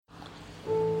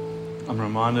I'm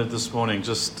reminded this morning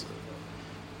just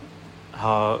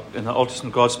how in the Old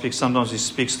Testament God speaks. Sometimes He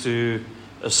speaks to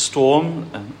a storm,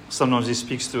 and sometimes He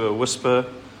speaks to a whisper.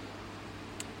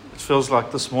 It feels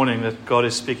like this morning that God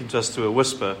is speaking to us through a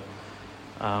whisper.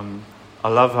 I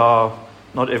love how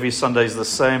not every Sunday is the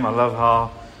same. I love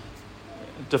how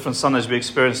different Sundays we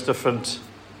experience different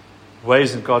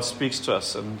ways that God speaks to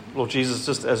us. And Lord Jesus,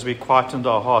 just as we quietened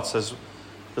our hearts, as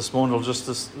this morning,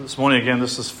 this morning again,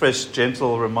 this is fresh,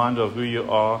 gentle reminder of who you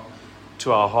are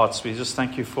to our hearts. We just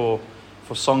thank you for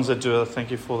songs that do it.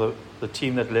 Thank you for the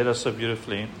team that led us so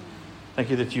beautifully. Thank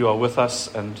you that you are with us.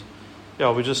 And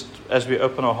we just, as we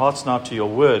open our hearts now to your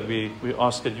word, we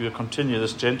ask that you will continue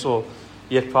this gentle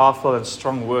yet powerful and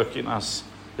strong work in us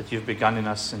that you've begun in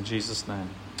us, in Jesus' name.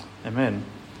 Amen.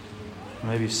 You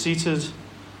may be seated.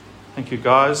 Thank you,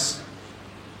 guys.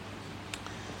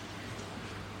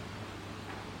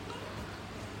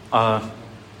 I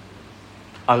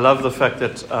love the fact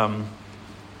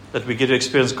that we get to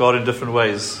experience God in different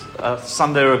ways.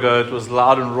 Sunday ago, it was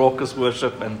loud and raucous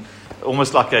worship and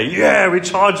almost like we're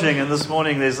charging. And this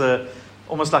morning, there's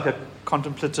almost like a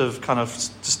contemplative kind of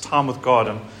just time with God.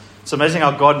 And it's amazing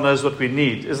how God knows what we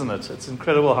need, isn't it? It's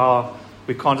incredible how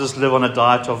we can't just live on a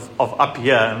diet of up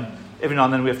here, and every now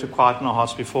and then we have to quieten our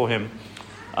hearts before Him.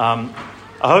 I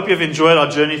hope you've enjoyed our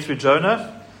journey through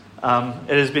Jonah.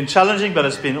 It has been challenging, but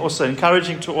it's been also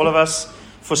encouraging to all of us.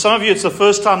 For some of you, it's the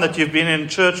first time that you've been in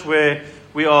church where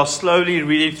we are slowly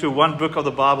reading through one book of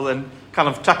the Bible and kind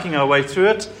of tucking our way through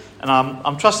it. And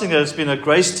I'm trusting that it's been a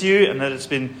grace to you and that it's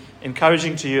been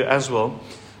encouraging to you as well.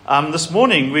 This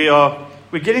morning,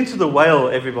 we're getting to the whale,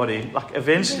 everybody. Like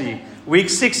eventually, week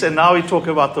 6, and now we talk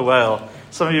about the whale.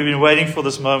 Some of you have been waiting for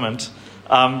this moment.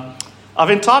 I've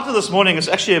entitled this morning, it's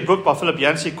actually a book by Philip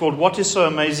Yancey called What is So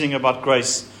Amazing About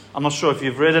Grace? I'm not sure if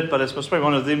you've read it, but it's probably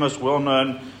one of the most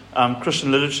well-known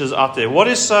Christian literatures out there. What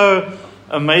is so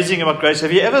amazing about grace?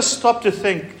 Have you ever stopped to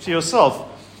think to yourself,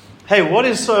 hey, what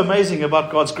is so amazing about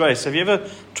God's grace? Have you ever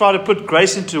tried to put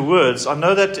grace into words? I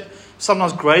know that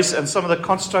sometimes grace and some of the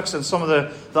constructs and some of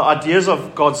the ideas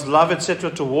of God's love, etc.,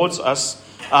 towards us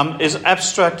is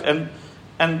abstract. And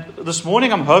this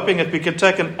morning I'm hoping that we can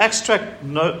take an abstract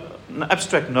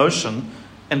notion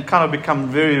and kind of become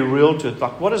very real to it.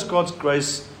 Like, what does God's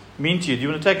grace mean to you? Do you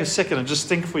want to take a second and just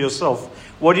think for yourself?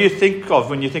 What do you think of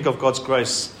when you think of God's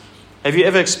grace? Have you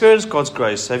ever experienced God's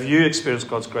grace? Have you experienced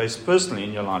God's grace personally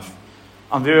in your life?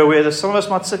 I'm very aware that some of us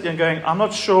might sit here and going, I'm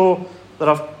not sure that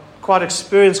I've quite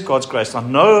experienced God's grace. I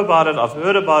know about it. I've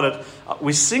heard about it.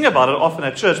 We sing about it often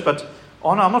at church, but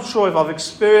I'm not sure if I've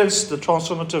experienced the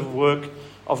transformative work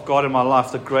of God in my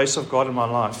life, the grace of God in my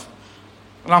life.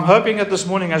 And I'm hoping that this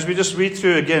morning, as we just read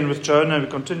through again with Jonah, we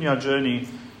continue our journey,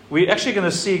 we're actually going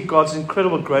to see God's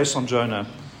incredible grace on Jonah.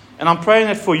 And I'm praying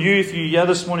that for you, if you're here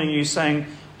this morning, you're saying,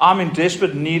 I'm in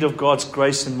desperate need of God's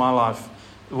grace in my life.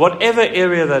 Whatever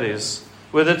area that is,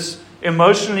 whether it's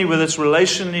emotionally, whether it's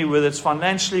relationally, whether it's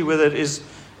financially, whether it is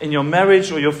in your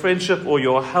marriage or your friendship or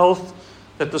your health,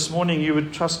 that this morning you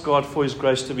would trust God for His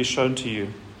grace to be shown to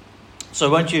you. So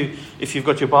won't you, if you've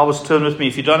got your Bibles, turn with me.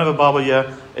 If you don't have a Bible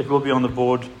here, it will be on the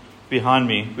board behind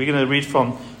me. We're going to read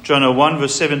from Jonah 1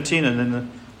 verse 17 and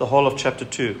then the whole of chapter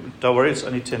 2. Don't worry, it's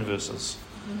only 10 verses.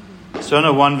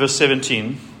 Jonah 1 verse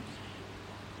 17.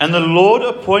 And the Lord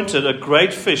appointed a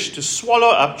great fish to swallow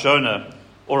up Jonah,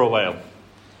 or a whale.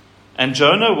 And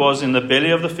Jonah was in the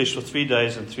belly of the fish for 3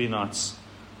 days and 3 nights.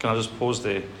 Can I just pause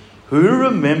there? Who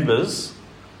remembers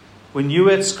when you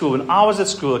were at school, when I was at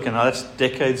school, okay, now that's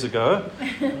decades ago,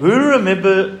 who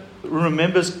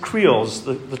remembers Creoles,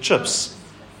 the chips?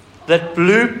 That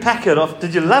blue packet of,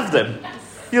 did you love them?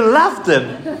 You loved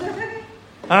them.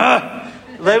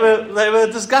 They were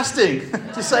disgusting,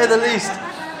 to say the least.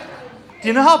 Do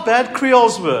you know how bad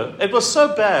Creoles were? It was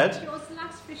so bad. It was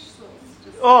like fish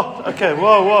sauce. Oh, okay,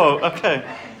 whoa, okay.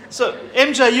 So,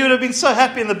 MJ, you would have been so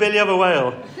happy in the belly of a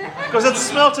whale because it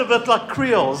smelt a bit like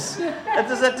Creoles. It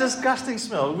was that disgusting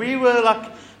smell. We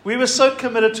were so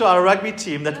committed to our rugby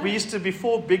team that we used to,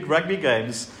 before big rugby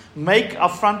games, make our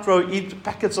front row eat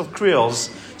packets of Creoles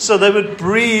so they would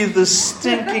breathe this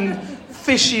stinking,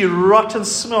 fishy, rotten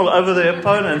smell over their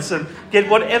opponents and get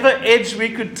whatever edge we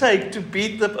could take to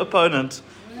beat the opponent.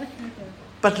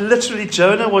 But literally,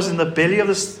 Jonah was in the belly of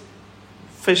this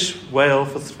fish whale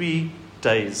for 3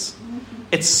 days.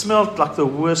 It smelled like the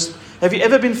worst. Have you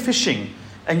ever been fishing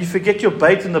and you forget your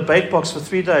bait in the bait box for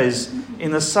 3 days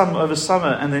in the sun over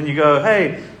summer, and then you go,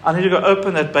 hey, I need to go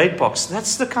open that bait box?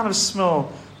 That's the kind of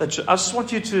smell that I just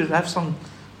want you to have some.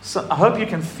 I hope you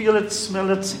can feel it, smell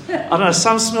it. I don't know,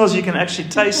 some smells you can actually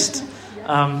taste.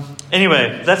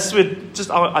 Anyway, that's where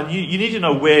you need to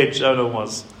know where Jonah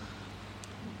was.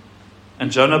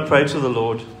 And Jonah prayed to the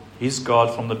Lord, his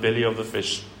God, from the belly of the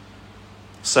fish,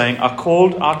 saying, I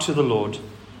called out to the Lord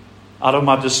out of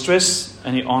my distress,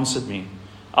 and he answered me.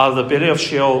 Out of the belly of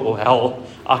Sheol, or hell,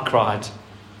 I cried.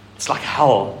 It's like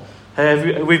hell.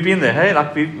 Hey, we've been there. Hey,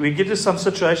 like we get to some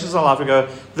situations in our life, we go,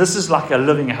 this is like a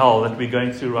living hell that we're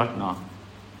going through right now.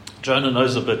 Jonah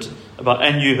knows a bit about,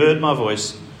 and you heard my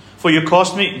voice. For you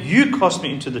cast me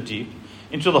into the deep,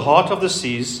 into the heart of the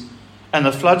seas, and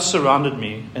the floods surrounded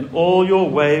me, and all your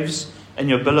waves and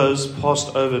your billows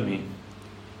passed over me.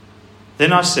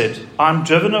 Then I said, I am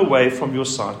driven away from your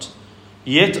sight,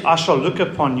 yet I shall look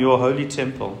upon your holy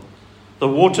temple. The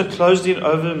water closed in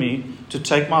over me to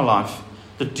take my life.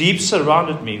 The deep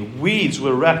surrounded me. Weeds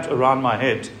were wrapped around my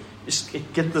head.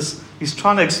 Get this. He's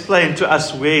trying to explain to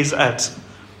us where he's at.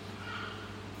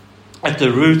 At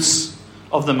the roots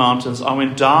of the mountains, I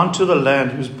went down to the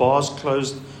land whose bars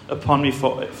closed upon me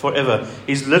forever.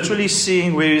 He's literally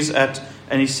seeing where he's at,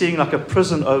 and he's seeing like a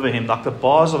prison over him, like the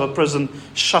bars of a prison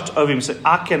shut over him. He said,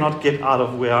 I cannot get out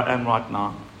of where I am right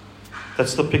now.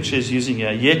 That's the picture he's using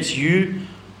here. Yet you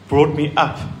brought me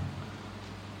up,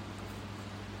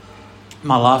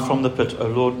 my life from the pit, O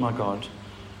Lord my God.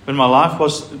 When my life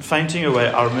was fainting away,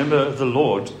 I remember the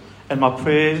Lord, and my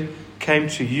prayer came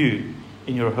to you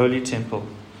in your holy temple.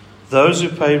 Those who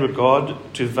pay regard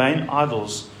to vain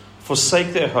idols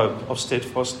forsake their hope of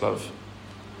steadfast love.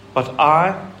 But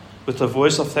I, with the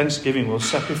voice of thanksgiving, will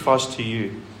sacrifice to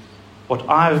you. What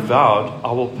I have vowed,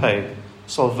 I will pay.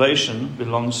 Salvation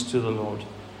belongs to the Lord.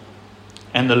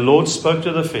 And the Lord spoke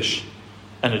to the fish,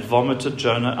 and it vomited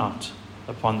Jonah out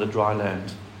upon the dry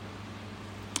land.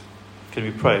 Can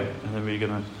we pray? And then we're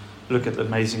going to look at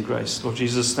amazing grace. Lord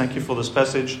Jesus, thank you for this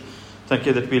passage. Thank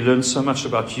you that we learned so much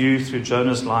about you through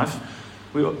Jonah's life.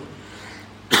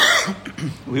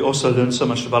 We also learn so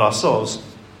much about ourselves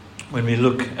when we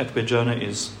look at where Jonah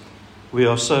is. We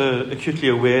are so acutely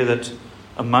aware that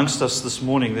amongst us this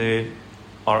morning there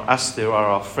are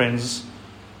our friends,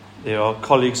 there are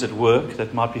colleagues at work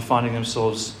that might be finding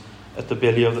themselves at the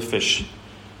belly of the fish,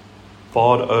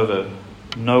 barred over,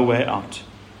 no way out,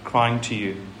 crying to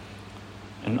you.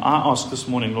 And I ask this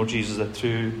morning, Lord Jesus, that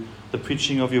through the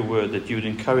preaching of your word, that you would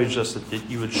encourage us, that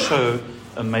you would show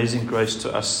amazing grace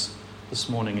to us this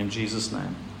morning, in Jesus'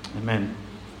 name. Amen.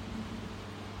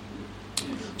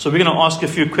 So we're going to ask a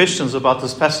few questions about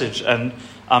this passage, and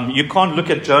you can't look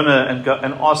at Jonah and go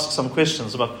and ask some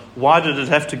questions about why did it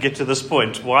have to get to this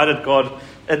point? Why did God...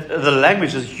 The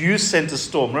language is, you sent a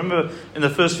storm. Remember in the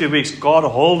first few weeks, God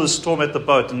held a storm at the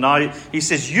boat, and now he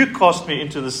says, you cast me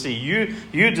into the sea.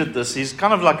 You did this. He's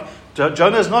kind of like,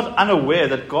 Jonah is not unaware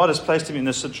that God has placed him in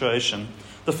this situation.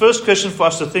 The first question for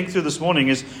us to think through this morning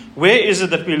is, where is it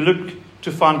that we look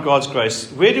to find God's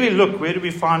grace? Where do we look? Where do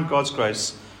we find God's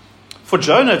grace? For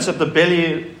Jonah, it's at the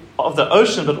belly of the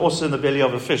ocean, but also in the belly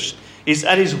of a fish. He's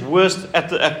at his worst at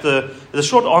the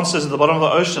short answer is at the bottom of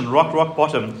the ocean, rock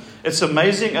bottom. It's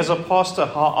amazing as a pastor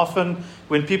how often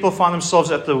when people find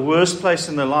themselves at the worst place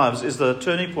in their lives is the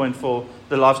turning point for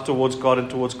their lives towards God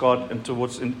and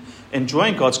towards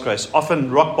enjoying God's grace. Often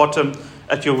rock bottom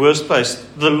at your worst place.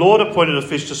 The Lord appointed a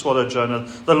fish to swallow Jonah.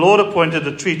 The Lord appointed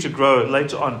a tree to grow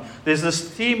later on. There's this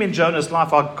theme in Jonah's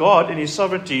life. Our God in his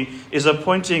sovereignty is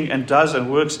appointing and does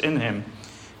and works in him.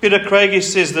 Peter Craigie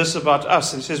says this about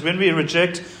us. He says, when we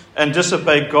reject and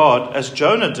disobey God, as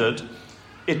Jonah did,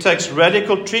 it takes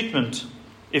radical treatment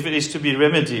if it is to be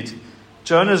remedied.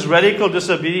 Jonah's radical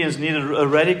disobedience needed a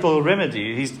radical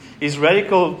remedy. His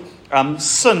radical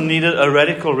sin needed a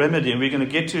radical remedy. And we're going to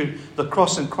get to the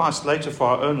cross in Christ later for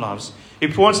our own lives. He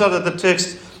points out that the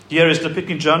text here is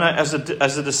depicting Jonah as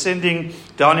a descending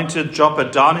down into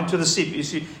Joppa, down into the sea. You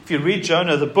see, if you read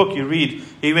Jonah, the book you read,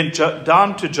 he went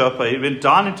down to Joppa, he went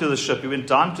down into the ship, he went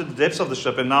down to the depths of the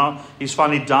ship, and now he's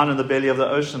finally down in the belly of the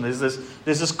ocean. There's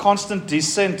this constant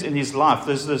descent in his life.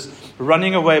 There's this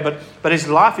running away, but his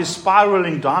life is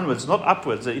spiraling downwards, not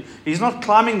upwards. He's not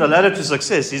climbing the ladder to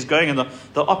success. He's going in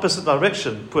the opposite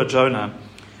direction, poor Jonah.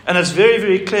 And it's very,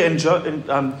 very clear.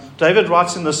 David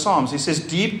writes in the Psalms, he says,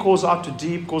 deep calls out to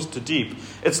deep, calls to deep.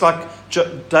 It's like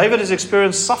David has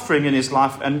experienced suffering in his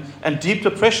life and deep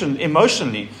depression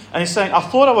emotionally. And he's saying, I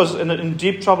thought I was in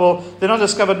deep trouble. Then I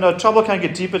discovered, no, trouble can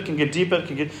get deeper, it can get deeper, it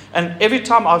can get... And every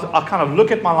time I kind of look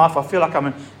at my life, I feel like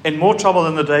I'm in more trouble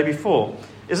than the day before.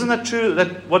 Isn't that true?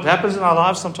 That what happens in our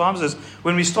lives sometimes is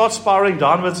when we start spiraling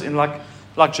downwards in like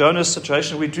Jonah's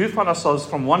situation, we do find ourselves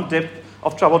from one depth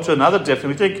of trouble to another depth,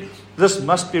 and we think this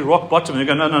must be rock bottom. And we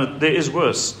go, no, there is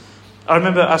worse. I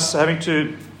remember us having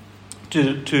to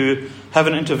have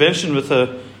an intervention with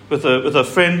a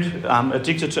friend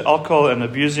addicted to alcohol and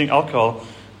abusing alcohol,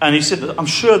 And he said, I'm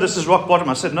sure this is rock bottom.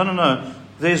 I said, no.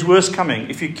 There's worse coming.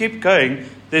 If you keep going,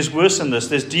 there's worse than this.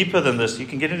 There's deeper than this. You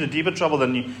can get into deeper trouble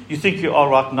than you think you are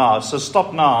right now. So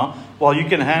stop now while you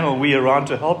can handle we are around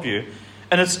to help you.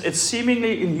 And it's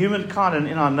seemingly in humankind and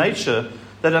in our nature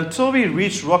that until we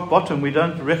reach rock bottom, we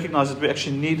don't recognize that we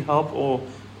actually need help or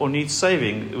need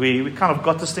saving. We kind of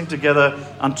got this thing together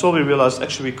until we realize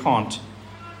actually we can't.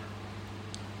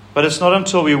 But it's not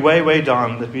until we're way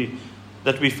down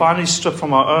that we finally strip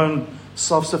from our own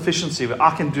self-sufficiency, where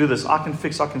I can do this, I can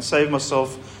fix, I can save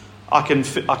myself, I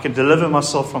can deliver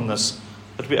myself from this,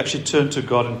 that we actually turn to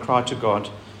God and cry to God.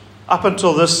 Up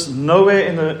until this, nowhere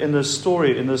in the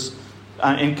story, in this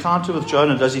encounter with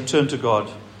Jonah, does he turn to God.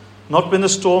 Not when the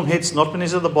storm hits, not when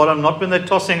he's at the bottom, not when they're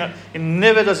tossing. And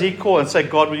never does he call and say,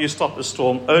 God, will you stop the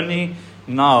storm? Only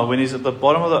now, when he's at the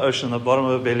bottom of the ocean, the bottom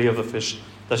of the belly of the fish,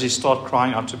 does he start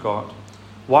crying out to God.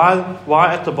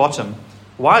 Why at the bottom?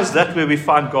 Why is that where we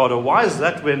find God? Or why is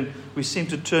that when we seem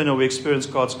to turn or we experience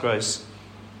God's grace?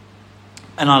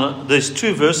 And there's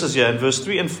two verses here. In verse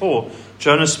 3 and 4,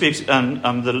 Jonah speaks,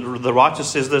 and the writer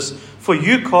says this, for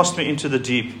you cast me into the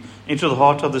deep, into the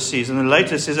heart of the seas. And then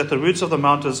later it says, at the roots of the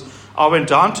mountains, I went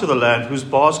down to the land whose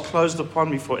bars closed upon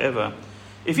me forever.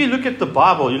 If you look at the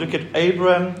Bible, you look at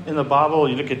Abraham in the Bible,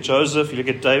 you look at Joseph, you look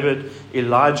at David,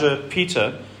 Elijah,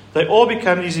 Peter, they all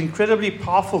become these incredibly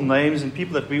powerful names and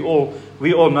people that we all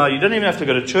know. You don't even have to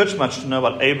go to church much to know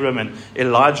about Abraham and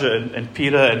Elijah and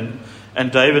Peter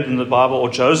and David in the Bible, or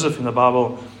Joseph in the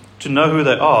Bible, to know who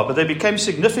they are. But they became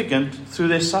significant through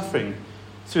their suffering,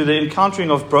 through the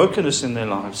encountering of brokenness in their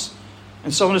lives.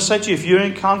 And so I want to say to you, if you're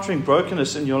encountering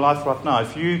brokenness in your life right now,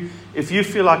 if you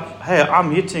feel like, hey,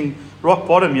 I'm hitting rock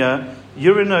bottom here,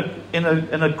 you're in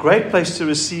a great place to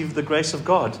receive the grace of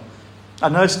God. I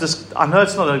know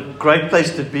it's not a great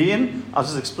place to be in. I'll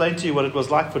just explain to you what it was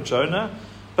like for Jonah.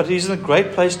 But he's in a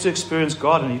great place to experience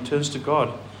God, and he turns to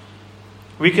God.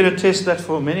 We can attest that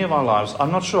for many of our lives.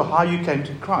 I'm not sure how you came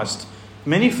to Christ.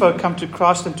 Many folk come to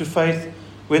Christ and to faith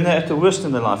when they're at the worst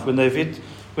in their life, when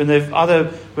with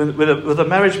a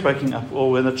marriage breaking up, or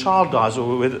when a child dies,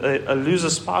 or when they lose a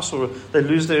spouse, or they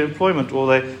lose their employment,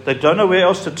 or they don't know where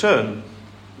else to turn.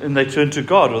 And they turn to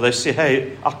God, or they say,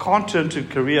 hey, I can't turn to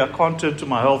career, I can't turn to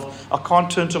my health, I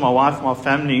can't turn to my wife, my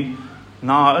family.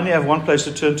 Now I only have one place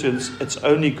to turn to, it's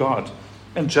only God.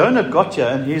 And Jonah got here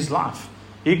in his life.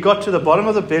 He got to the bottom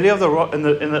of the belly of the rock in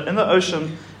the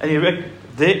ocean, and he reckoned,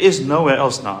 there is nowhere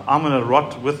else now. I'm going to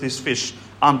rot with these fish.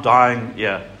 I'm dying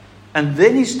here. And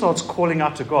then he starts calling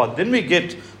out to God. Then we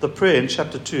get the prayer in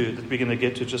chapter 2 that we're going to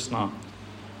get to just now.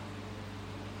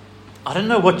 I don't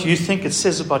know what you think it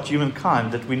says about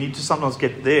humankind that we need to sometimes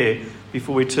get there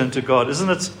before we turn to God. Isn't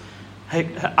it?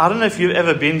 Hey, I don't know if you've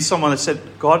ever been someone that said,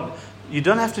 God, you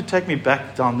don't have to take me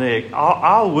back down there.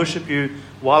 I'll worship you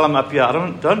while I'm up here.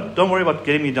 Don't worry about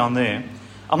getting me down there.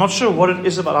 I'm not sure what it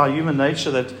is about our human nature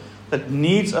that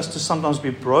needs us to sometimes be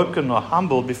broken or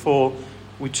humble before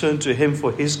we turn to Him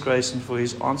for His grace and for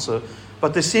His answer.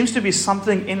 But there seems to be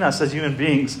something in us as human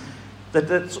beings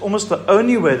that's almost the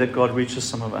only way that God reaches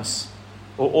some of us,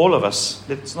 or all of us.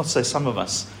 Let's not say some of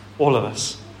us, all of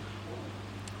us.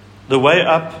 The way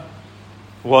up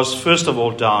was first of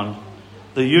all down.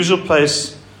 The usual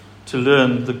place to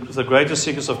learn the greatest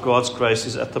secrets of God's grace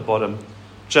is at the bottom.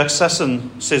 Jack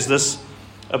Sasson says this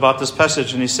about this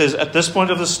passage, and he says, at this point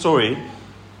of the story,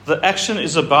 the action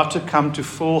is about to come to a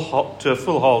full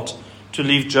halt to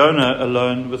leave Jonah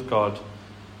alone with God.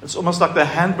 It's almost like the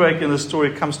handbrake in the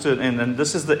story comes to an end, and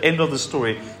this is the end of the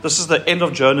story. This is the end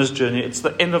of Jonah's journey. It's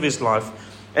the end of his life.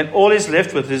 And all he's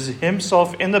left with is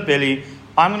himself in the belly.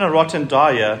 I'm going to rot and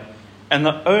die here. And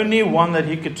the only one that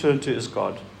he could turn to is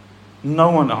God.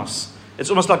 No one else. It's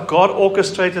almost like God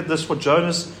orchestrated this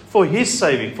for his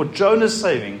saving, for Jonah's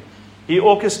saving. He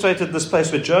orchestrated this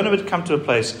place where Jonah would come to a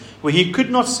place where he could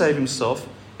not save himself.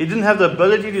 He didn't have the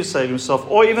ability to save himself,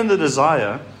 or even the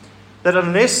desire, that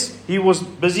unless he was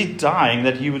busy dying,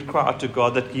 that he would cry out to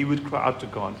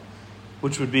God,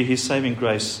 which would be his saving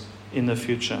grace in the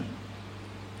future.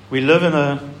 We live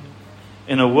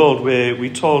in a world where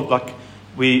we're told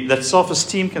that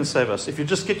self-esteem can save us. If you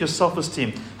just get your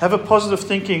self-esteem, have a positive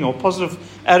thinking or positive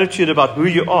attitude about who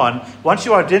you are. And once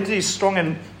your identity is strong,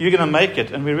 and you're going to make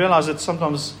it. And we realize that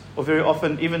sometimes, or very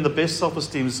often, even the best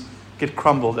self-esteems get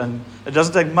crumbled. And it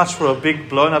doesn't take much for a big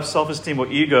blown up self-esteem or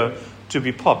ego to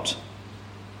be popped.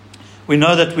 We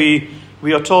know that we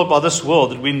are told by this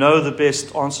world that we know the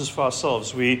best answers for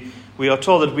ourselves. We are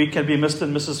told that we can be Mr.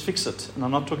 and Mrs. Fix-It. And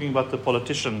I'm not talking about the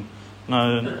politician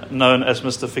known as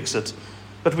Mr. Fix-It.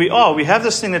 But we have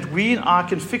this thing that we and I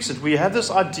can fix it. We have this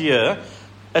idea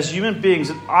as human beings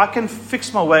that I can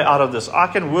fix my way out of this. I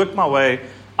can work my way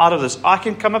out of this. I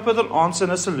can come up with an answer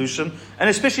and a solution. And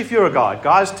especially if you're a guy.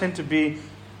 Guys tend to be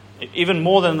even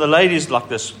more than the ladies like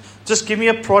this. Just give me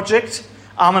a project,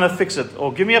 I'm going to fix it.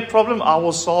 Or give me a problem, I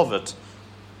will solve it.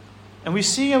 And we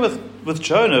see here with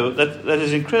Jonah that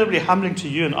is incredibly humbling to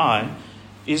you and I,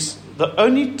 is the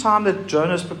only time that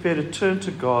Jonah is prepared to turn to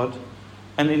God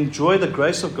and enjoy the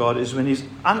grace of God is when he's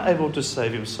unable to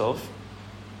save himself,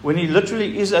 when he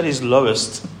literally is at his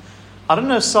lowest. I don't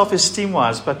know self-esteem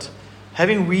wise, but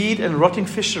having weed and rotting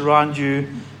fish around you,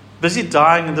 busy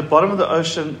dying in the bottom of the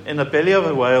ocean in the belly of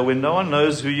a whale when no one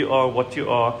knows who you are, what you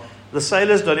are. The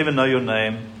sailors don't even know your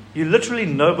name. You're literally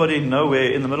nobody,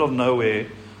 nowhere, in the middle of nowhere.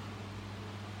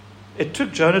 It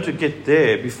took Jonah to get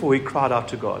there before he cried out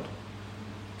to God.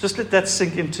 Just let that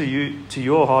sink into you, to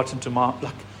your heart, into my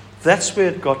like. That's where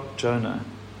it got Jonah.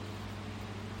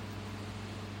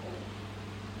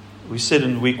 We said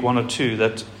in week 1 or 2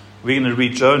 that we're going to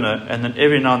read Jonah, and then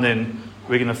every now and then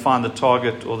we're going to find the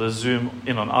target or the zoom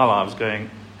in on our lives going,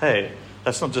 hey,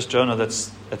 that's not just Jonah,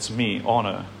 that's me,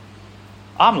 Arno.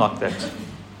 I'm like that.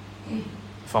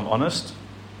 If I'm honest,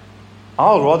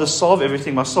 I'll rather solve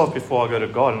everything myself before I go to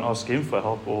God and ask Him for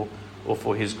help or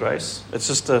for His grace. It's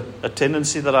just a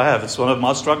tendency that I have. It's one of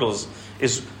my struggles,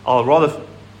 is I'll rather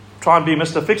try and be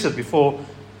Mr. Fix-It before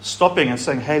stopping and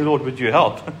saying, hey, Lord, would you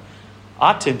help?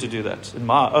 I tend to do that in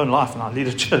my own life, and I lead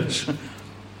a church.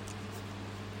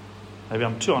 Maybe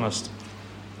I'm too honest.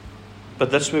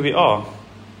 But that's where we are.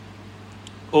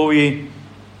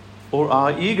 Or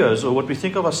our egos, or what we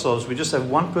think of ourselves, we just have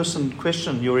one person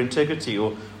question your integrity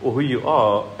or who you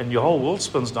are, and your whole world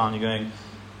spins down. You're going,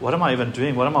 what am I even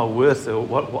doing? What am I worth?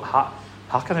 Or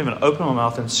how can I even open my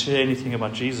mouth and share anything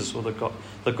about Jesus or the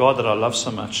God that I love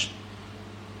so much?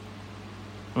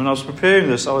 When I was preparing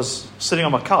this, I was sitting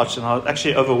on my couch and I was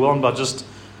actually overwhelmed by just,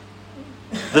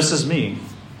 this is me.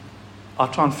 I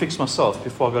try and fix myself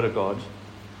before I go to God.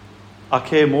 I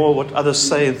care more what others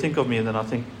say and think of me than I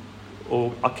think,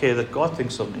 or I care that God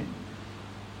thinks of me.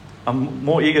 I'm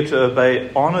more eager to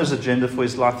obey Arno's agenda for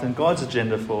his life than God's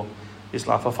agenda for his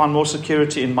life. I find more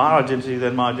security in my identity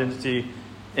than my identity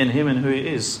in him and who he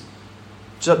is.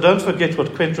 So don't forget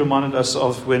what Quent reminded us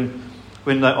of when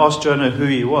they asked Jonah who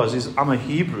he was. He's, I'm a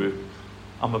Hebrew.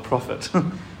 I'm a prophet.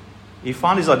 He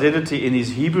found his identity in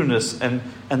his Hebrewness,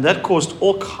 and that caused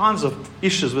all kinds of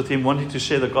issues with him wanting to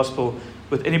share the gospel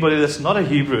with anybody that's not a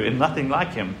Hebrew and nothing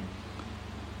like him.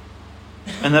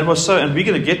 And that was so, and we're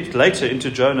going to get later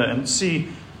into Jonah and see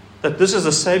that this is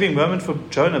a saving moment for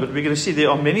Jonah, but we're going to see there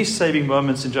are many saving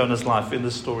moments in Jonah's life in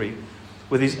this story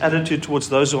with his attitude towards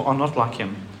those who are not like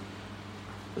him.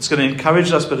 It's going to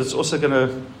encourage us, but it's also going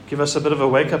to give us a bit of a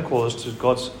wake-up call as to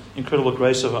God's incredible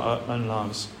grace over our own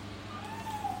lives.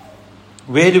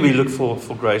 Where do we look for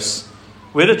grace?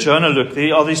 Where did Jonah look?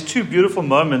 There are these two beautiful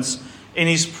moments in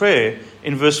his prayer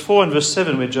in verse 4 and verse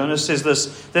 7 where Jonah says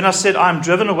this, Then I said, I am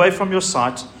driven away from your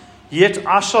sight, yet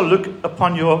I shall look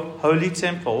upon your holy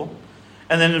temple.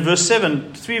 And then in verse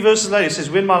 7, 3 verses later, it says,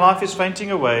 When my life is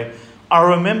fainting away, I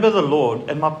remember the Lord,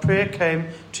 and my prayer came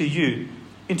to you,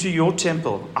 into your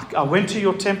temple. I went to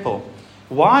your temple.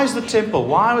 Why is the temple?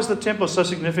 Why was the temple so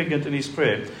significant in his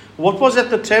prayer? What was at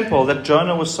the temple that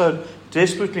Jonah was so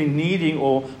desperately needing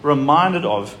or reminded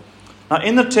of? Now,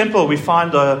 in the temple, we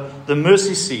find the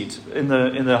mercy seat in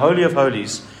the Holy of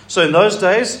Holies. So in those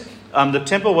days, the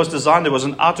temple was designed, there was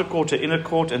an outer court, an inner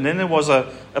court, and then there was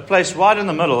a place right in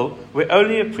the middle where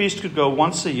only a priest could go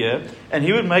once a year, and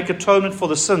he would make atonement for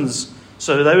the sins.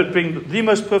 So they would bring the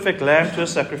most perfect lamb to a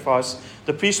sacrifice.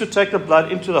 The priest would take the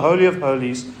blood into the Holy of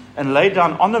Holies and lay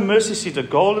down on the mercy seat a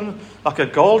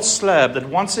gold slab that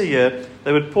once a year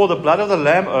they would pour the blood of the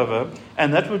lamb over,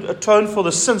 and that would atone for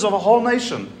the sins of a whole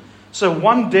nation. So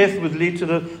one death would lead to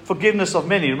the forgiveness of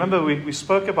many. Remember, we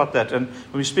spoke about that. And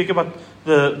when we speak about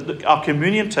our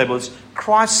communion table, it's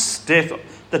Christ's death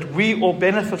that we all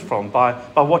benefit from by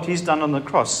what he's done on the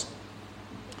cross.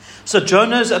 So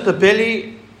Jonah is at the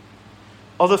belly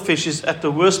of the fish, is at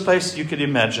the worst place you could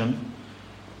imagine.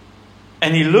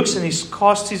 And he looks and he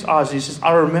casts his eyes and he says,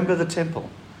 I remember the temple.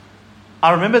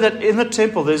 I remember that in the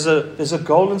temple there's a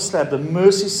golden slab, the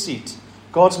mercy seat.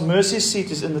 God's mercy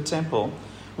seat is in the temple,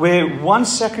 where one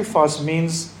sacrifice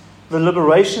means the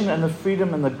liberation and the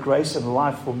freedom and the grace and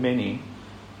life for many.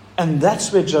 And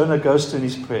that's where Jonah goes to in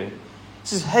his prayer. He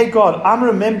says, hey God, I'm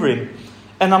remembering.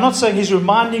 And I'm not saying he's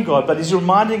reminding God, but he's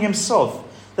reminding himself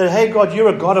that, hey God, you're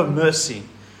a God of mercy.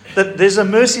 That there's a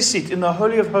mercy seat in the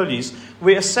Holy of Holies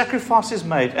where a sacrifice is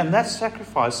made, and that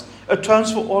sacrifice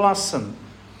atones for all our sin.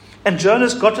 And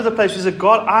Jonah's got to the place where he said,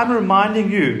 God, I'm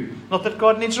reminding you, not that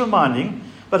God needs reminding,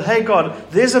 But hey,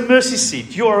 God, there's a mercy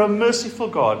seat. You are a merciful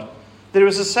God. There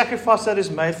is a sacrifice that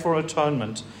is made for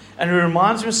atonement. And he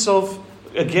reminds himself,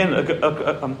 again,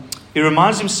 he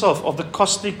reminds himself of the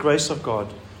costly grace of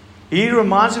God. He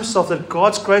reminds himself that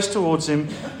God's grace towards him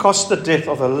cost the death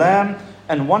of a lamb,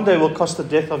 and one day will cost the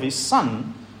death of his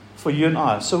son for you and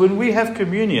I. So when we have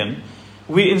communion,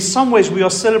 in some ways we are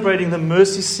celebrating the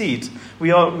mercy seat.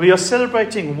 We are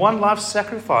celebrating one life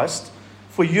sacrificed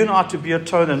for you and I to be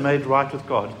atoned and made right with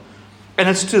God. And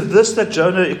it's to this that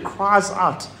Jonah cries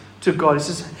out to God. He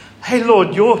says, hey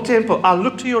Lord, your temple, I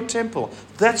look to your temple.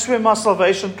 That's where my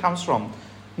salvation comes from.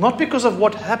 Not because of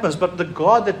what happens, but the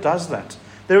God that does that.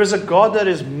 There is a God that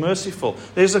is merciful.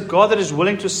 There is a God that is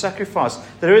willing to sacrifice.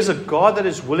 There is a God that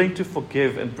is willing to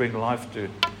forgive and bring life to.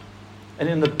 And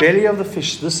in the belly of the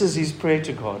fish, this is his prayer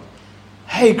to God.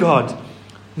 Hey God,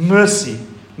 mercy,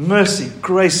 mercy,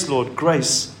 grace, Lord,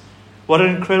 grace. What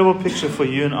an incredible picture for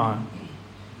you and I.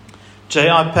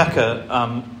 J.I. Packer,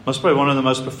 most probably one of the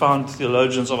most profound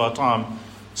theologians of our time,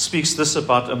 speaks this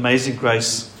about amazing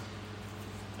grace.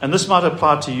 And this might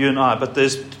apply to you and I, but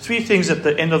there's 3 things at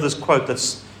the end of this quote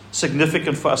that's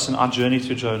significant for us in our journey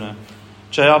through Jonah.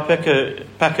 J.R.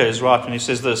 Packer is right when he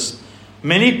says this: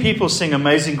 many people sing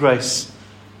Amazing Grace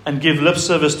and give lip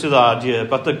service to the idea,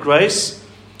 but the grace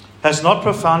has not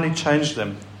profoundly changed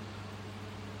them.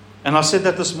 And I said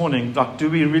that this morning, like, do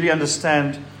we really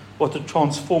understand what the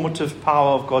transformative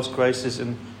power of God's grace is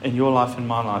in your life, in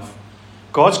my life?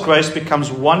 God's grace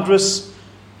becomes wondrous,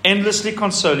 endlessly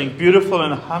consoling, beautiful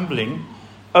and humbling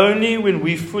only when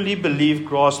we fully believe,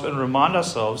 grasp and remind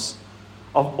ourselves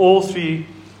of all 3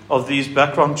 of these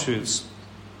background truths.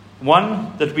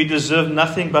 1, that we deserve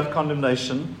nothing but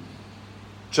condemnation.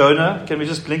 Jonah, can we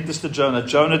just link this to Jonah?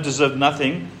 Jonah deserved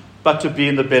nothing but to be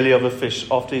in the belly of a fish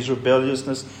after his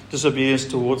rebelliousness, disobedience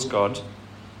towards God.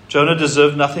 Jonah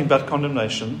deserved nothing but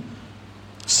condemnation.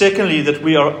 Secondly, that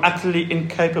we are utterly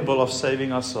incapable of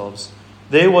saving ourselves.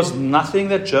 There was nothing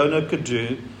that Jonah could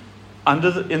do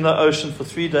in the ocean for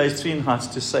 3 days, 3 nights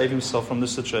to save himself from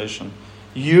this situation.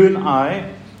 You and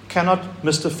I cannot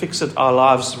Mr. Fix-It our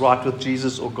lives right with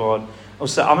Jesus or God. Or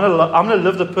say, I'm going to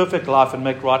live the perfect life and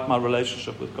make right my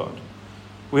relationship with God.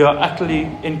 We are utterly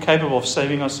incapable of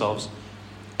saving ourselves.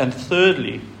 And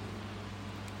thirdly,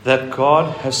 that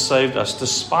God has saved us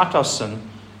despite our sin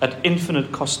at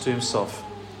infinite cost to himself.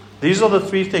 These are the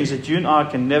 3 things that you and I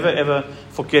can never ever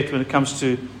forget when it comes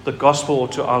to the gospel or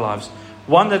to our lives.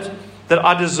 1, that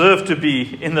I deserve to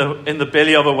be in the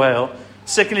belly of a whale.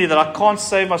 Secondly, that I can't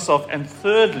save myself. And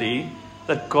thirdly,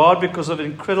 that God, because of an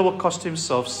incredible cost to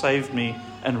himself, saved me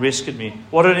and rescued me.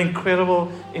 What an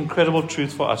incredible, incredible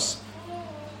truth for us.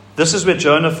 This is where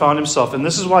Jonah found himself. And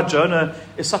this is why Jonah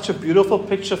is such a beautiful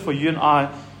picture for you and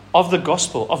I of the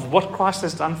gospel, of what Christ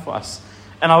has done for us.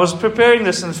 And I was preparing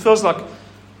this, and it feels like,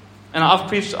 and I've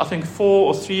preached, I think, 4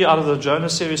 or 3 out of the Jonah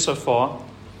series so far.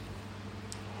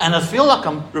 And I feel like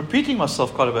I'm repeating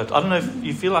myself quite a bit. I don't know if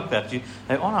you feel like that. Hey,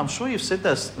 Anna, I'm sure you've said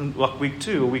this in like week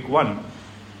 2 or week 1.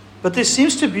 But there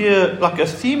seems to be a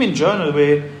theme in Jonah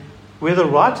where the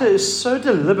writer is so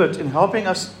deliberate in helping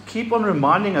us keep on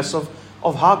reminding us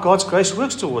of how God's grace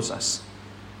works towards us.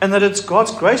 And that it's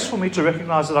God's grace for me to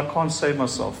recognize that I can't save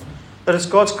myself. That it's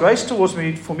God's grace towards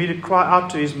me for me to cry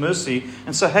out to his mercy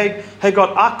and say, hey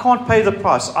God, I can't pay the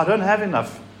price. I don't have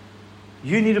enough.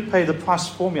 You need to pay the price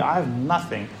for me. I have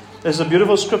nothing. There's a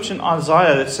beautiful scripture in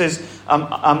Isaiah that says,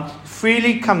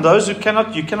 freely come those who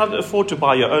you cannot afford to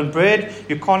buy your own bread.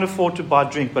 You can't afford to buy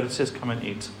drink, but it says come and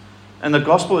eat. And the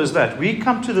gospel is that we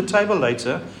come to the table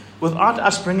later without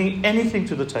us bringing anything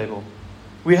to the table.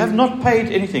 We have not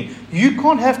paid anything. You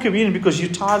can't have communion because you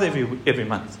tithe every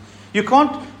month. You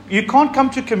can't come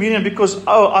to communion because,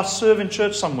 I serve in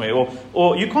church somewhere.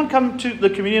 Or you can't come to the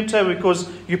communion table because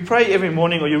you pray every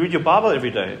morning or you read your Bible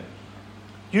every day.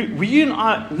 You and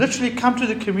I literally come to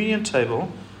the communion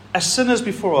table as sinners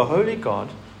before a holy God,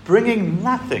 bringing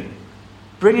nothing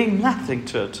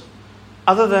to it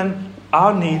other than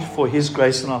our need for his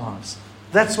grace in our lives.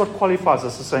 That's what qualifies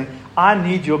us as saying, I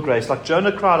need your grace. Like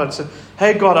Jonah cried out and said,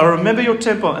 hey God, I remember your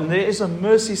temple, and there is a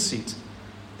mercy seat.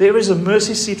 There is a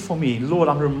mercy seat for me. Lord,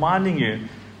 I'm reminding you,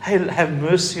 hey, have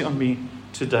mercy on me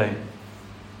today.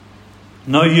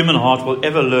 No human heart will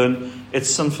ever learn its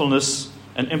sinfulness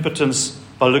and impotence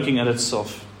by looking at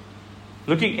itself.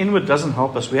 Looking inward doesn't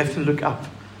help us. We have to look up.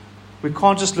 We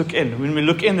can't just look in. When we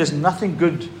look in, there's nothing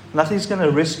good. Nothing's going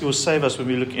to rescue or save us when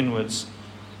we look inwards.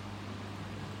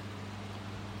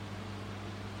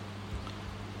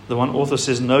 The one author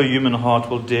says, no human heart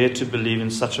will dare to believe in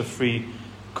such a free,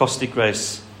 costly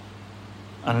grace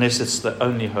unless it's the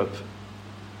only hope.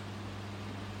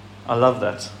 I love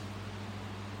that.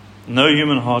 No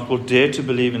human heart will dare to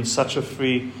believe in such a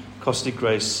free, costly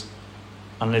grace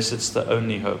unless it's the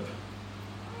only hope.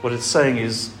 What it's saying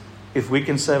is, if we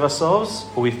can save ourselves,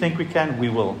 or we think we can, we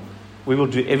will. We will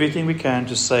do everything we can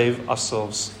to save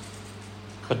ourselves.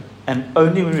 And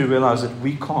only when we realize that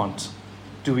we can't,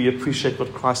 do we appreciate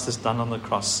what Christ has done on the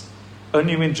cross.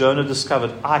 Only when Jonah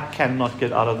discovered, I cannot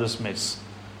get out of this mess,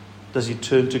 does he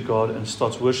turn to God and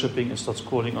starts worshiping and starts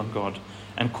calling on God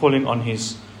and calling on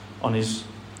his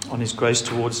grace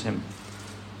towards him.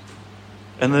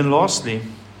 And then lastly,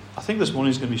 I think this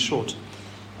morning is going to be short.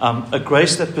 A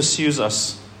grace that pursues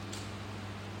us.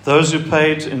 Those who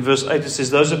paid, in verse 8 it says,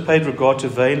 those who paid regard to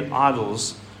vain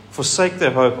idols forsake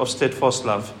their hope of steadfast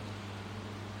love.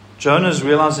 Jonah is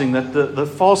realizing that the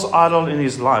false idol in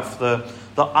his life, the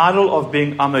idol of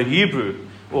being, I'm a Hebrew,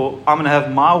 or I'm going to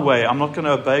have my way, I'm not going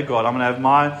to obey God, I'm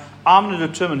going to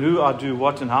determine who I do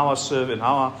what and how I serve and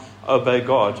how I obey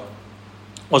God,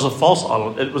 was a false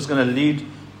idol. It was going to lead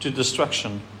to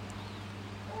destruction.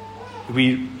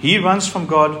 He runs from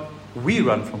God, we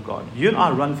run from God. You and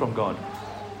I run from God.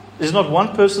 There's not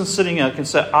one person sitting here who can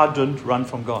say, I don't run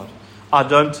from God. I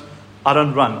don't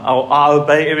run. I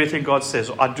obey everything God says.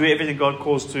 I do everything God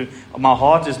calls to. My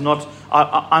heart is not.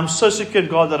 I'm so secure in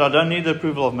God that I don't need the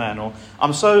approval of man. Or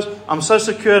I'm so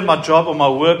secure in my job or my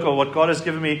work or what God has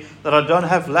given me that I don't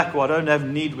have lack or I don't have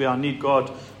need where I need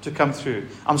God to come through.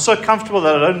 I'm so comfortable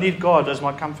that I don't need God as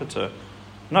my comforter.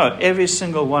 No, every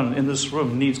single one in this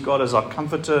room needs God as our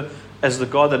comforter, as the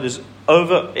God that is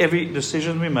over every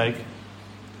decision we make.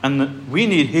 And we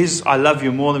need His I love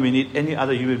you more than we need any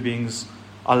other human beings.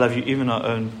 I love you, even our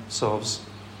own selves.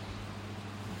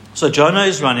 So Jonah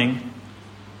is running.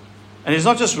 And he's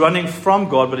not just running from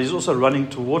God, but he's also running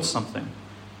towards something.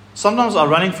 Sometimes our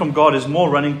running from God is more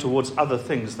running towards other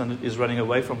things than it is running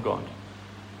away from God.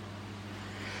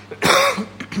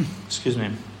 Excuse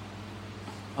me.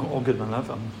 I'm all good, my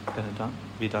love. I'm going to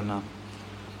be done now.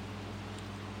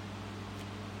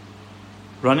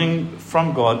 Running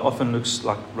from God often looks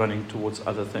like running towards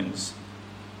other things.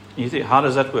 And you think, how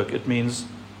does that work? It means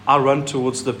I run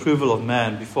towards the approval of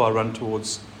man before I run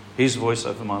towards His voice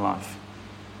over my life.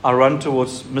 I run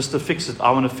towards Mr. Fix-It.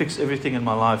 I want to fix everything in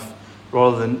my life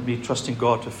rather than be trusting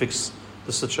God to fix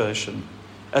the situation.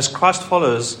 As Christ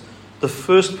followers, the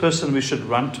first person we should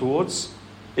run towards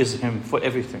is Him for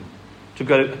everything. To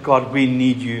go, God, we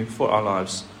need you for our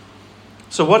lives.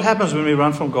 So what happens when we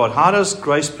run from God? How does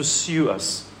grace pursue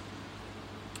us?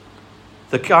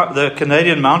 The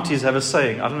Canadian Mounties have a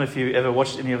saying. I don't know if you ever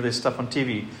watched any of their stuff on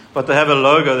TV, but they have a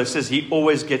logo that says, He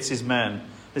always gets his man.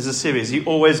 There's a series, He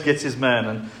always gets his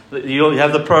man. And you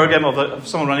have the program of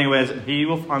someone running away, and he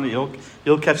will find it.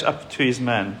 He'll catch up to his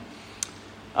man.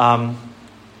 I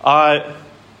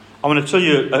want to tell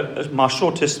you my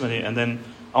short testimony, and then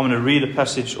I want to read a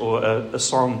passage or a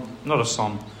psalm, not a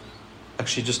psalm,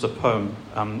 actually just a poem,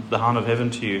 The Hound of Heaven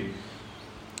to you.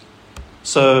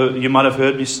 So you might have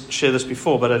heard me share this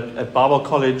before, but at Bible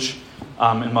College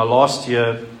in my last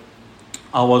year,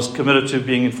 I was committed to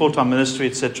being in full-time ministry,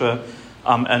 etc.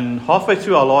 And halfway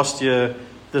through our last year,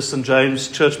 the St. James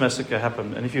Church massacre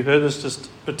happened. And if you heard this, just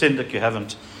pretend that you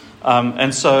haven't.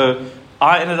 And so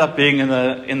I ended up being in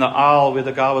the aisle where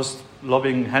the guy was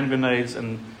lobbing hand grenades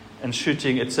and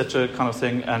shooting, etc. kind of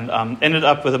thing, and ended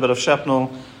up with a bit of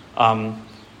shrapnel.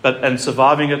 And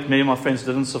surviving it. Many of my friends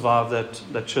didn't survive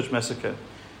that church massacre.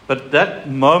 But that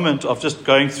moment of just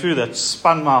going through that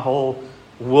spun my whole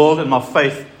world and my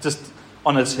faith just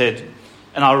on its head.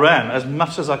 And I ran as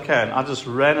much as I can. I just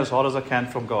ran as hard as I can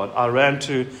from God. I ran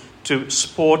to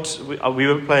sport. We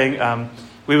were playing.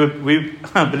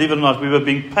 Believe it or not, we were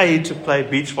being paid to play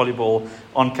beach volleyball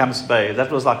on Camps Bay.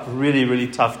 That was like really, really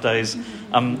tough days.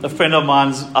 A friend of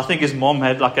mine's, I think his mom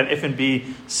had like an F&B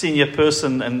senior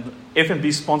person, and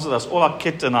F&B sponsored us, all our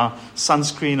kit and our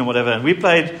sunscreen and whatever. And we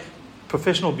played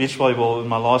professional beach volleyball in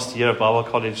my last year at Bible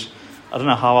College. I don't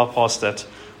know how I passed that.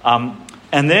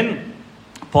 And then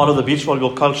part of the beach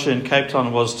volleyball culture in Cape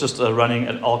Town was just running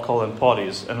at alcohol and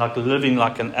parties and like living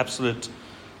like an absolute,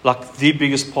 like the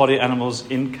biggest party animals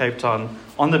in Cape Town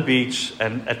on the beach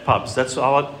and at pubs. That's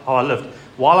how I lived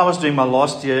while I was doing my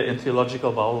last year in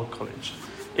Theological Bible College.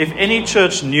 If any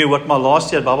church knew what my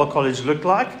last year at Bible College looked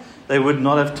like, they would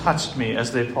not have touched me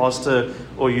as their pastor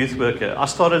or youth worker. I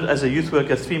started as a youth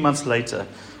worker 3 months later.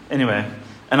 Anyway,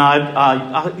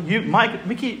 and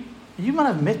Mickey, you might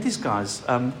have met these guys.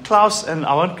 Klaus, and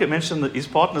I won't mention his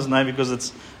partner's name because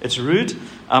it's rude,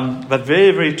 but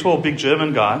very, very tall, big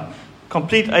German guy,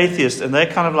 complete atheist, and they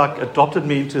kind of like adopted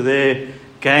me into their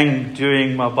gang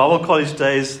during my Bible college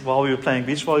days while we were playing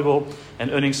beach volleyball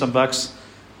and earning some bucks.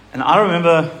 And I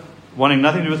remember wanting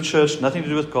nothing to do with church, nothing to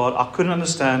do with God. I couldn't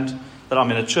understand that I'm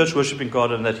in a church worshiping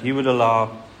God and that He would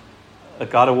allow a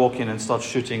guy to walk in and start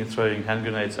shooting and throwing hand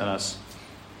grenades at us.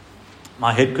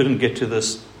 My head couldn't get to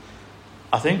this.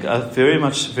 I think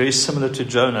very similar to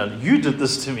Jonah. You did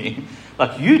this to me.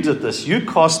 Like, you did this. You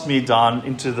cast me down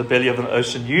into the belly of an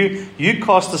ocean. You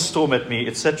cast a storm at me,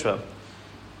 etc.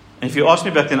 And if you ask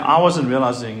me back then, I wasn't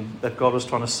realizing that God was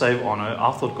trying to save Arno.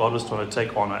 I thought God was trying to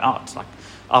take Arno out. Like,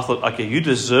 I thought, okay, you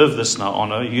deserve this now,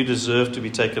 Arno. You deserve to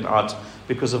be taken out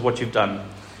because of what you've done.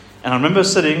 And I remember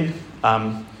sitting,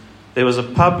 there was a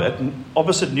pub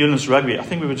opposite Newlands Rugby. I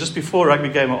think we were just before a rugby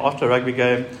game or after a rugby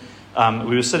game.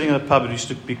 We were sitting in a pub. It used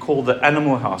to be called the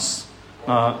Animal House.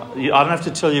 I don't have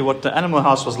to tell you what the Animal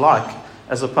House was like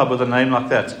as a pub with a name like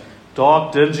that.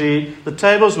 Dark, dingy. The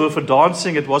tables were for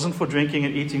dancing. It wasn't for drinking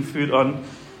and eating food on.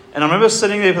 And I remember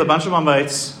sitting there with a bunch of my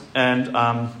mates, and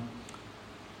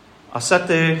I sat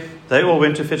there. They all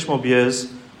went to fetch more beers.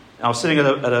 And I was sitting at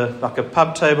a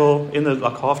pub table in the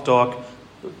half dark,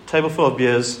 table full of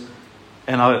beers,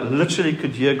 and I literally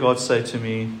could hear God say to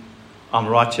me, I'm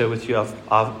right here with you.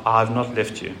 I've not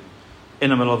left you. In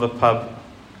the middle of a pub.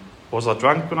 Was I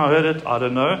drunk when I heard it? I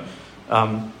don't know.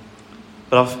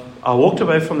 But I walked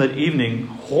away from that evening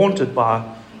haunted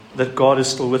by that God is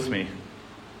still with me.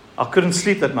 I couldn't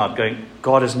sleep that night going,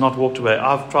 God has not walked away.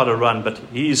 I've tried to run, but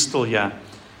He is still here.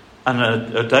 And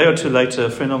a day or two later, a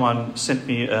friend of mine sent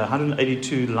me a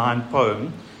 182-line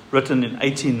poem written in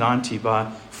 1890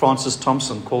 by Francis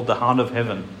Thompson called The Hound of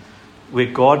Heaven, where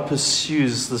God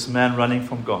pursues this man running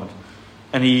from God.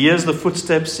 And he hears the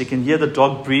footsteps, he can hear the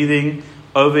dog breathing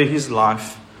over his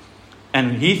life.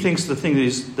 And he thinks the thing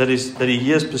that he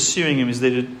hears pursuing him is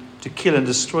there to kill and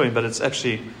destroy him, but it's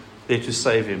actually there to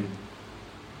save him.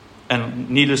 And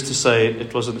needless to say,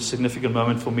 it was a significant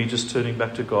moment for me just turning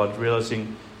back to God,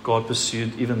 realizing God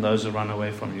pursued even those who run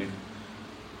away from you.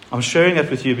 I'm sharing that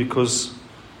with you because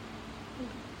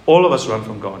all of us run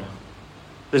from God.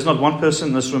 There's not one person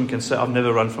in this room can say, I've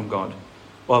never run from God.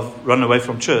 Or I've run away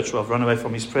from church. Or I've run away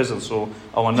from His presence. Or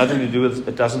I want nothing to do with it.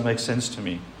 It doesn't make sense to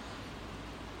me.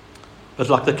 But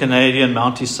like the Canadian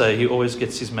Mounties say, He always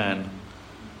gets His man.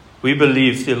 We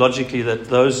believe theologically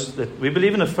that we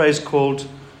believe in a phrase called,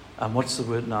 what's the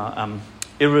word now?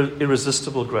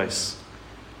 Irresistible grace.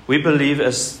 We believe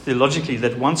as theologically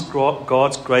that once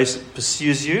God's grace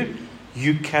pursues you,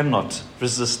 you cannot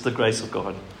resist the grace of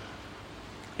God.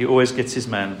 He always gets His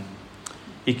man.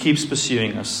 He keeps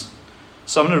pursuing us.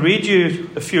 So I'm going to read you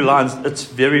a few lines. It's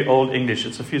very old English.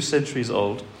 It's a few centuries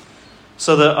old.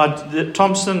 So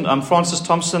Francis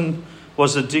Thompson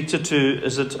was addicted to,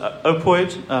 is it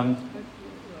opioid?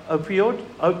 Opioid?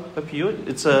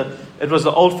 It was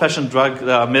the old-fashioned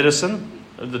drug, medicine.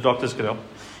 The doctors could help.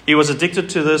 He was addicted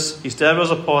to this. His dad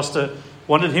was a pastor,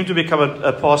 wanted him to become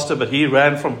a pastor, but he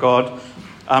ran from God.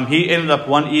 He ended up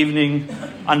one evening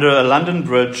under a London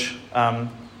bridge,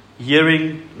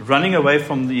 running away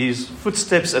from these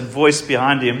footsteps and voice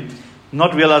behind him,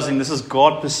 not realizing this is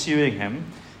God pursuing him.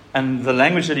 And the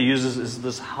language that he uses is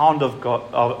this hound of God,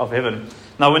 of heaven.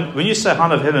 Now, when you say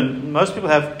hound of heaven, most people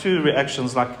have two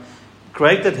reactions, like,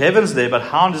 great that heaven's there, but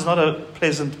hound is not a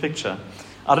pleasant picture.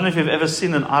 I don't know if you've ever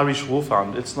seen an Irish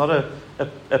wolfhound. It's not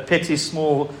a petty,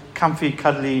 small, comfy,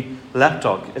 cuddly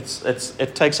lapdog.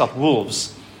 It takes out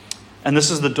wolves. And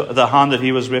this is the hound that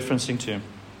he was referencing to.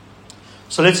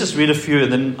 So let's just read a few,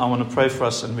 and then I want to pray for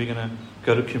us, and we're going to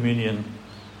go to communion.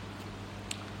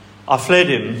 I fled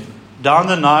him, down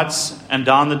the nights and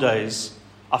down the days.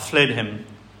 I fled him,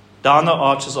 down the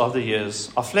arches of the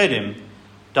years. I fled him,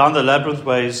 down the labyrinth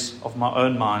ways of my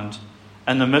own mind.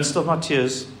 And in the midst of my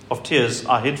tears,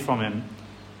 I hid from him,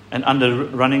 and under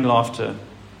running laughter.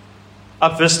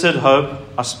 Up vistaed hope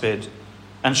I sped,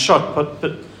 and shot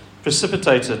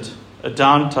precipitated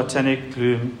down titanic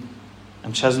gloom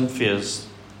and chasm fears.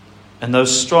 And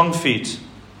those strong feet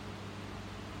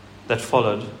that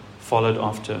followed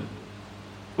after,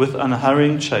 with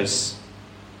unhurrying chase,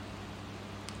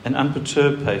 an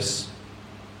unperturbed pace,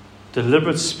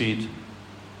 deliberate speed,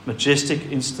 majestic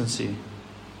instancy,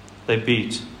 they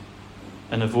beat,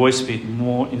 and a voice beat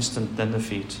more instant than the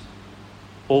feet.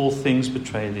 All things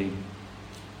betray thee,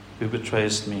 who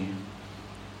betrayest me.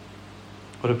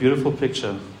 What a beautiful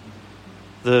picture.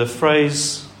 The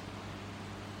phrase,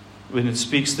 when it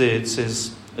speaks there, it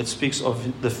speaks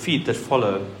of the feet that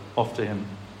follow after him.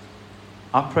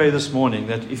 I pray this morning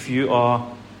that if you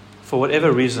are, for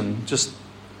whatever reason, just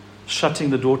shutting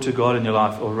the door to God in your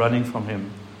life or running from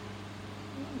him,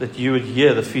 that you would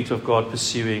hear the feet of God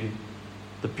pursuing,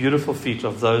 the beautiful feet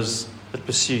of those that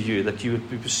pursue you, that you would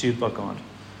be pursued by God.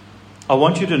 I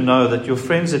want you to know that your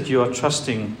friends that you are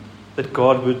trusting that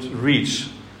God would reach,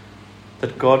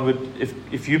 that God would,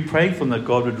 if you're praying for them, that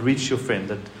God would reach your friend,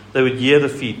 that they would hear the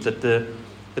feet, that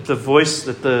the voice,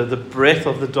 that the breath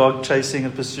of the dog chasing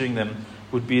and pursuing them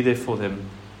would be there for them.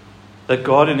 That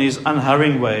God in His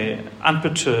unhurrying way,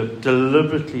 unperturbed,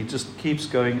 deliberately just keeps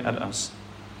going at us.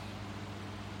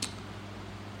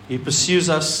 He pursues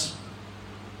us.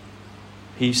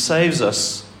 He saves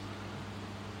us.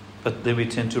 But then we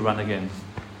tend to run again.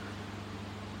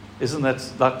 Isn't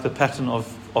that like the pattern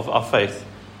of our faith?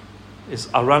 Is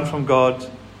I run from God,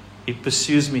 He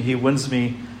pursues me, He wins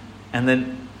me, and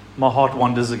then my heart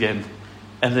wanders again.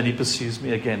 And then He pursues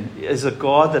me again. He is a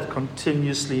God that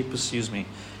continuously pursues me.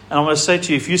 And I want to say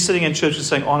to you, if you're sitting in church and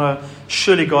saying, "Oh no,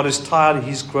 surely God is tired,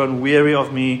 He's grown weary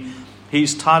of me,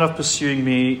 He's tired of pursuing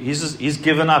me, He's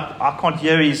given up, I can't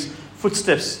hear His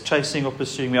footsteps chasing or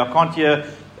pursuing me, I can't hear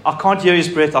His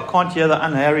breath, I can't hear the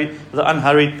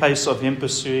unhurried pace of Him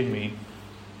pursuing me."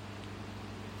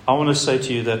 I want to say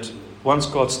to you that once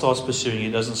God starts pursuing you,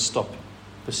 He doesn't stop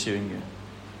pursuing you.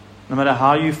 No matter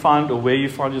how you find or where you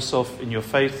find yourself in your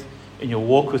faith, in your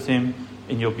walk with Him,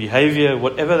 in your behavior,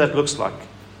 whatever that looks like,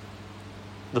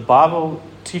 the Bible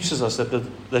teaches us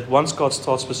that once God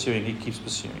starts pursuing, He keeps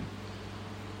pursuing.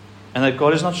 And that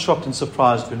God is not shocked and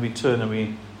surprised when we turn and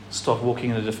we start walking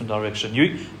in a different direction.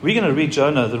 We're going to read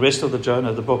Jonah, the rest of the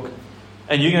Jonah, the book,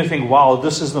 and you're going to think, wow,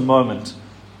 this is the moment.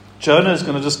 Jonah is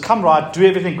going to just come right, do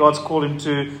everything God's called him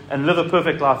to, and live a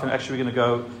perfect life. And actually we're going to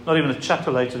go, not even a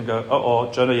chapter later, and go, oh,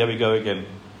 Jonah, here we go again.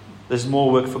 There's more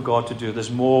work for God to do.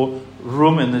 There's more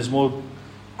room and there's more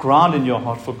ground in your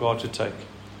heart for God to take.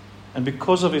 And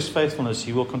because of His faithfulness,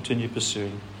 He will continue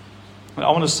pursuing. And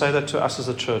I want to say that to us as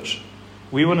a church.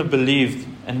 We want to believe,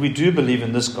 and we do believe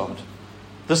in this God,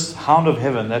 this hound of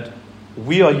heaven, that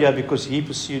we are here because He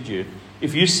pursued you.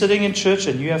 If you're sitting in church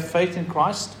and you have faith in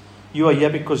Christ, you are here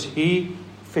because He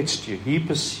fetched you. He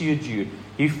pursued you.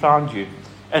 He found you.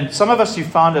 And some of us you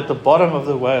found at the bottom of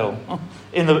the whale,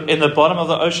 in the bottom of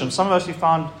the ocean. Some of us you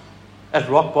found at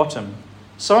rock bottom.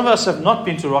 Some of us have not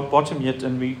been to rock bottom yet,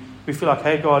 and we feel like,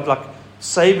 hey God, like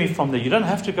save me from there. You don't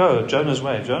have to go Jonah's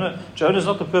way. Jonah is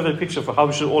not the perfect picture for how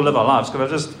we should all live our lives. Can I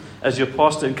just, as your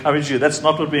pastor, encourage you? That's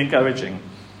not what we're encouraging.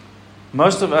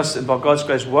 Most of us, by God's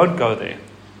grace, won't go there.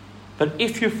 But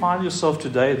if you find yourself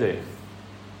today there,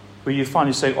 where you find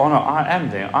you say, "Oh no, I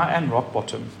am there. I am rock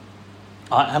bottom.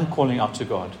 I am calling out to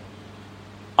God.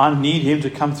 I need Him to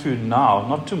come through now,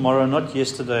 not tomorrow, not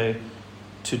yesterday.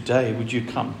 Today, would you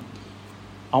come?"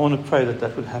 I want to pray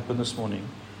that would happen this morning.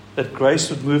 That grace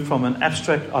would move from an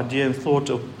abstract idea and thought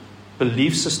of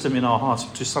belief system in our hearts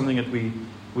to something that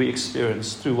we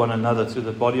experience through one another, through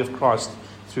the body of Christ,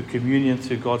 through communion,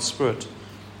 through God's Spirit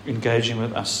engaging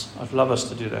with us. I'd love us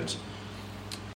to do that.